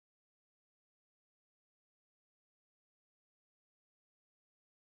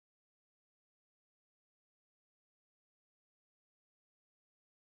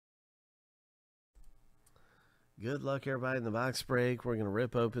Good luck, everybody, in the box break. We're going to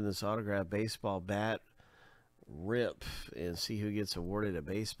rip open this autographed baseball bat rip and see who gets awarded a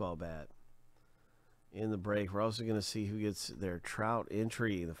baseball bat in the break. We're also going to see who gets their Trout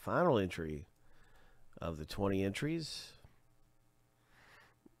entry, the final entry of the 20 entries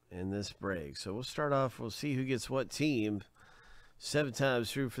in this break. So we'll start off. We'll see who gets what team. 7 times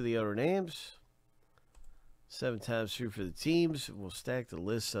through for the owner names. 7 times through for the teams. We'll stack the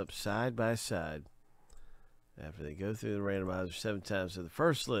lists up side by side after they go through the randomizer 7 times. So the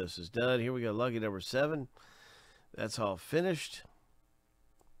first list is done. Here we go. Lucky number 7. That's all finished.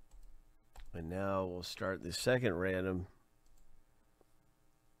 And now we'll start the second random.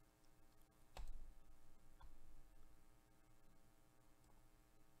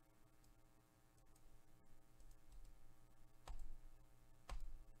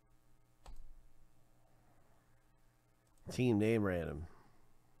 Team name random.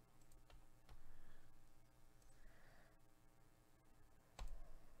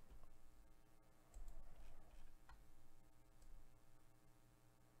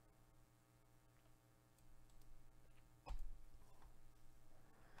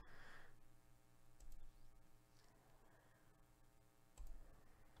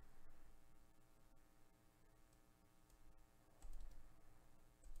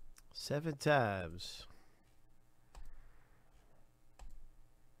 Seven times.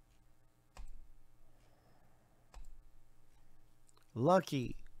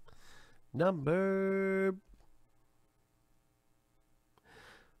 Lucky number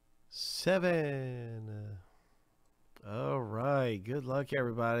 7. All right. Good luck,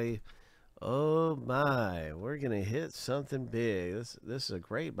 everybody. Oh, my. We're going to hit something big. This is a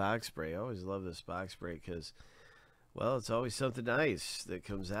great box break. I always love this box break because, well, it's always something nice that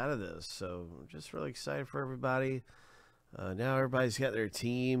comes out of this. So I'm just really excited for everybody. Now everybody's got their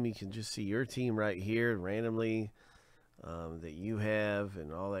team. You can just see your team right here randomly. That you have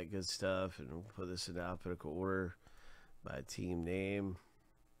and all that good stuff, and we'll put this in alphabetical order by team name,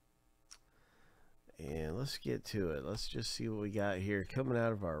 and let's get to it. Let's just see what we got here coming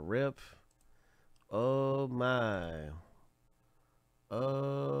out of our rip. Oh my,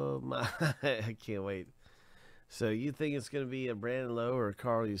 I can't wait. So you think it's going to be a Brandon Lowe or a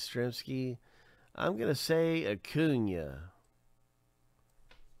Carl Yastrzemski? I'm going to say Acuna.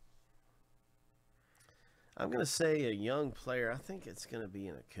 I'm going to say a young player. I think it's going to be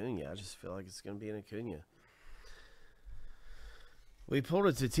an Acuna. I just feel like it's going to be an Acuna. We pulled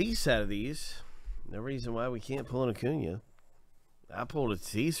a Tatis out of these. No reason why we can't pull an Acuna. I pulled a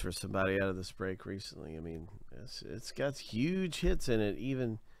Tatis for somebody out of this break recently. I mean, it's got huge hits in it,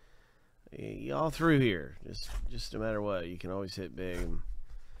 even all through here. Just no matter what, you can always hit big in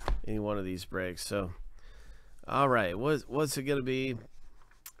any one of these breaks. So, all right, what's it going to be?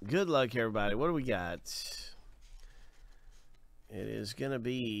 Good luck, everybody. What do we got? It is going to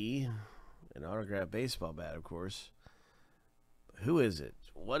be an autographed baseball bat, of course. Who is it?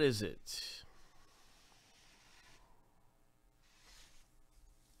 What is it?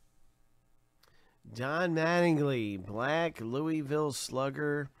 Don Mattingly, black Louisville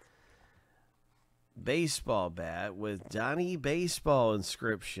Slugger baseball bat with Donnie Baseball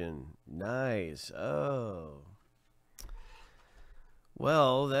inscription. Nice. Oh.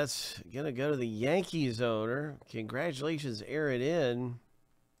 Well, that's going to go to the Yankees owner. Congratulations, Aaron in.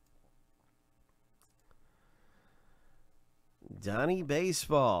 Donnie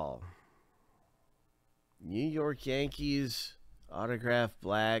Baseball. New York Yankees autographed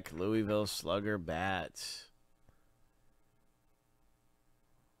black Louisville Slugger bat.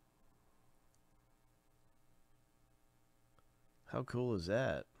 How cool is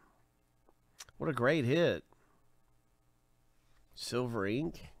that? What a great hit. Silver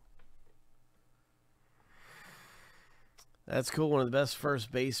ink. That's cool. One of the best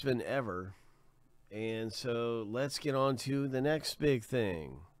first basemen ever. And so let's get on to the next big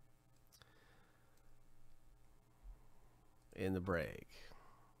thing in the break.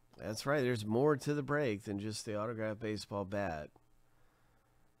 That's right. There's more to the break than just the autographed baseball bat.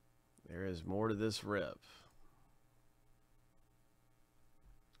 There is more to this rip.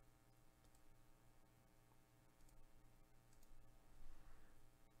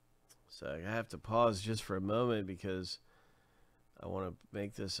 So I have to pause just for a moment because I want to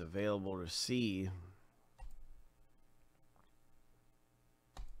make this available to see.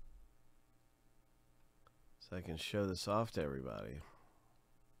 So I can show this off to everybody.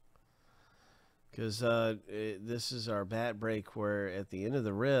 Because this is our bat break where at the end of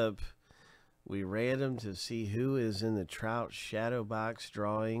the rip, we random to see who is in the Trout shadow box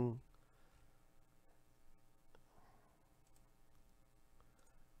drawing.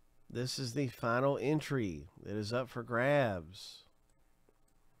 This is the final entry that is up for grabs.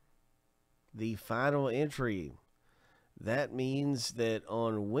 The final entry. That means that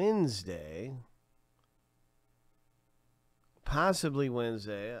on Wednesday, possibly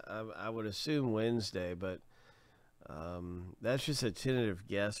Wednesday, I would assume Wednesday, but that's just a tentative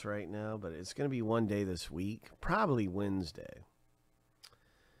guess right now, but it's going to be one day this week, probably Wednesday.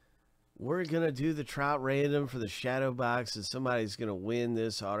 We're going to do the Trout Random for the Shadow Box, and somebody's going to win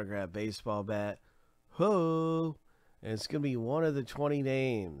this autographed baseball bat. Ho! And it's going to be one of the 20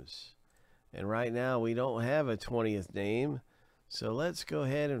 names. And right now we don't have a 20th name. So let's go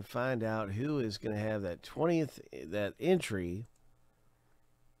ahead and find out who is going to have that 20th, that entry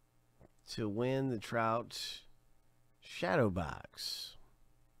to win the Trout Shadow Box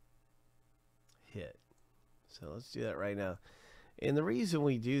hit. So let's do that right now. And the reason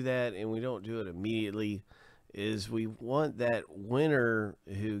we do that and we don't do it immediately is we want that winner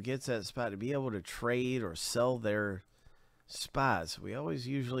who gets that spot to be able to trade or sell their spots. We always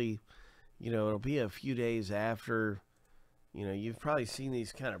usually, you know, it'll be a few days after. You know, you've probably seen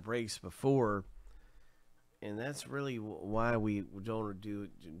these kind of breaks before, and that's really why we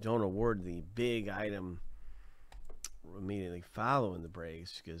don't award the big item immediately following the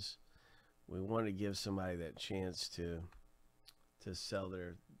breaks, because we want to give somebody that chance to sell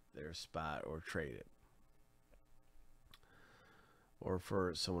their spot or trade it, or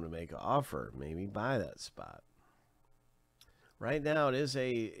for someone to make an offer, maybe buy that spot. Right now, it is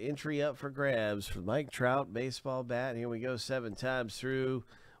a entry up for grabs for Mike Trout baseball bat. Here we go, 7 times through.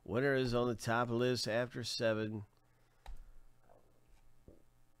 Winner is on the top of the list after 7.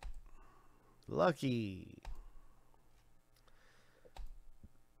 Lucky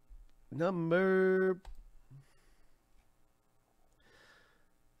number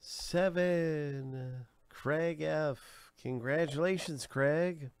 7, Craig F. Congratulations,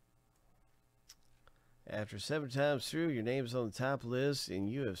 Craig. After 7 times through, your name's on the top list, and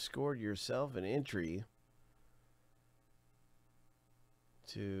you have scored yourself an entry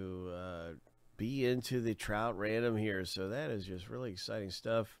to be into the Trout Random here. So that is just really exciting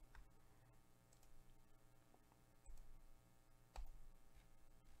stuff.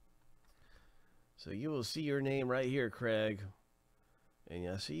 So you will see your name right here, Craig. And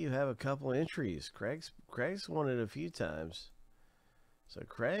I see you have a couple entries. Craig's won it a few times. So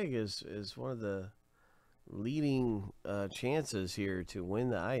Craig is one of the leading chances here to win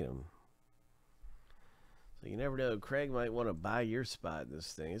the item. So you never know, Craig might want to buy your spot in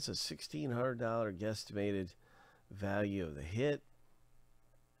this thing. It's a $1,600 guesstimated value of the hit.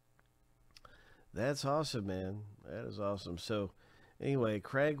 That's awesome, man. That is awesome. So anyway,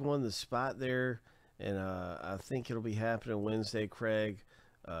 Craig won the spot there, and I think it'll be happening Wednesday, Craig.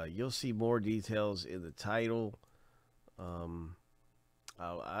 You'll see more details in the title.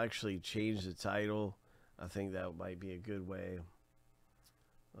 I'll actually change the title. I think that might be a good way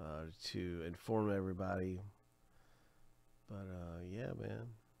to inform everybody. But yeah, man,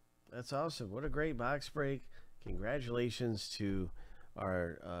 that's awesome. What a great box break. Congratulations to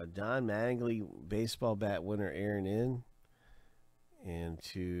our Don Mattingly baseball bat winner, Aaron N., and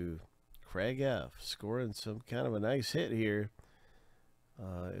to Craig F. scoring some kind of a nice hit here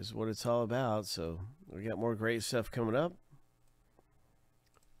is what it's all about. So we got more great stuff coming up.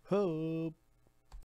 Hope.